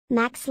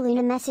Max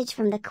Luna message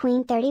from the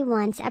Queen 30.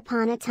 Once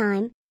upon a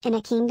time, in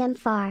a kingdom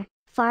far,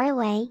 far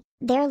away,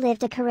 there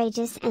lived a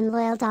courageous and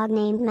loyal dog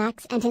named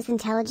Max and his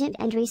intelligent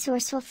and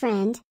resourceful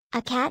friend,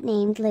 a cat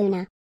named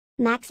Luna.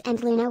 Max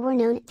and Luna were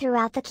known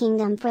throughout the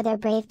kingdom for their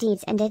brave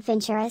deeds and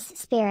adventurous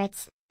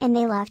spirits, and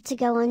they loved to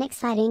go on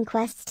exciting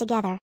quests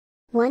together.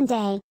 One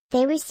day,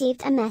 they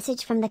received a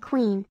message from the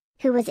Queen,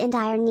 who was in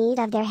dire need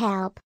of their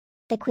help.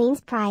 The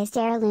Queen's prized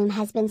heirloom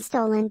has been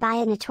stolen by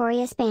a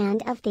notorious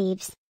band of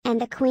thieves, and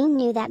the Queen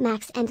knew that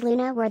Max and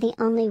Luna were the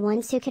only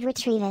ones who could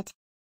retrieve it.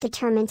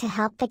 Determined to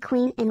help the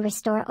Queen and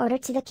restore order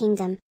to the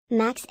kingdom,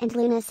 Max and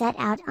Luna set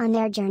out on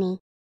their journey.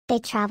 They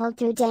traveled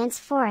through dense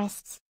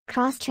forests,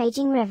 crossed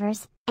raging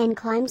rivers, and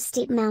climbed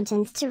steep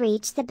mountains to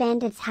reach the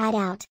bandits'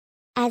 hideout.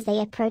 As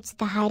they approached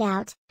the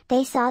hideout,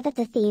 they saw that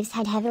the thieves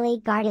had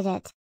heavily guarded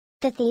it.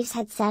 The thieves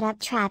had set up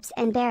traps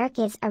and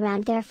barricades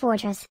around their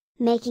fortress,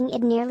 making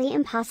it nearly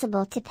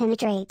impossible to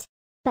penetrate.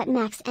 But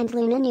Max and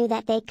Luna knew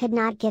that they could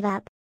not give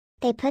up.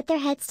 They put their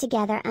heads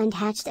together and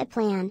hatched a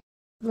plan.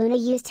 Luna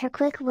used her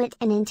quick wit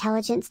and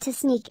intelligence to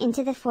sneak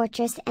into the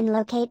fortress and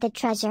locate the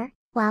treasure,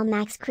 while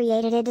Max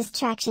created a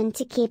distraction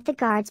to keep the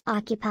guards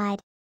occupied.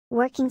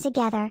 Working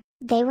together,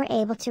 they were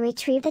able to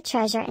retrieve the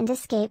treasure and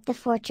escape the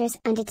fortress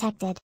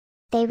undetected.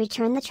 They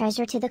returned the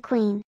treasure to the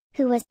Queen,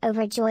 who was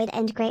overjoyed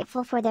and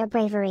grateful for their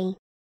bravery.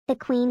 The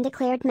Queen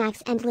declared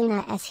Max and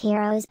Luna as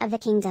heroes of the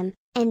kingdom,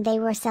 and they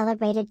were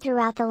celebrated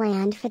throughout the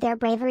land for their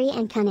bravery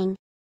and cunning.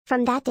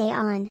 From that day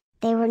on,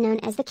 they were known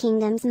as the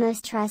kingdom's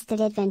most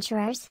trusted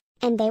adventurers,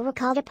 and they were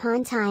called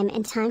upon time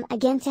and time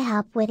again to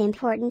help with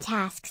important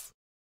tasks.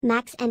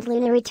 Max and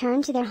Luna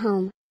returned to their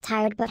home,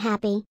 tired but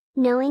happy,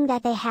 knowing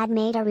that they had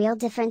made a real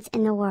difference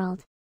in the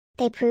world.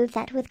 They proved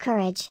that with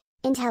courage,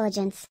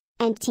 intelligence,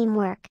 and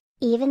teamwork,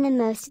 even the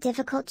most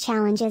difficult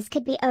challenges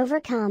could be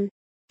overcome.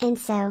 And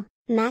so,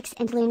 Max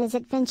and Luna's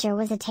adventure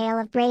was a tale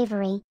of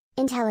bravery,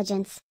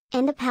 intelligence,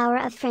 and the power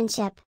of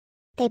friendship.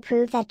 They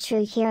proved that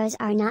true heroes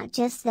are not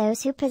just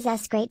those who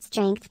possess great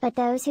strength but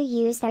those who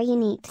use their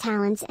unique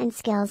talents and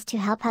skills to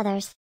help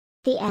others.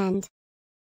 The end.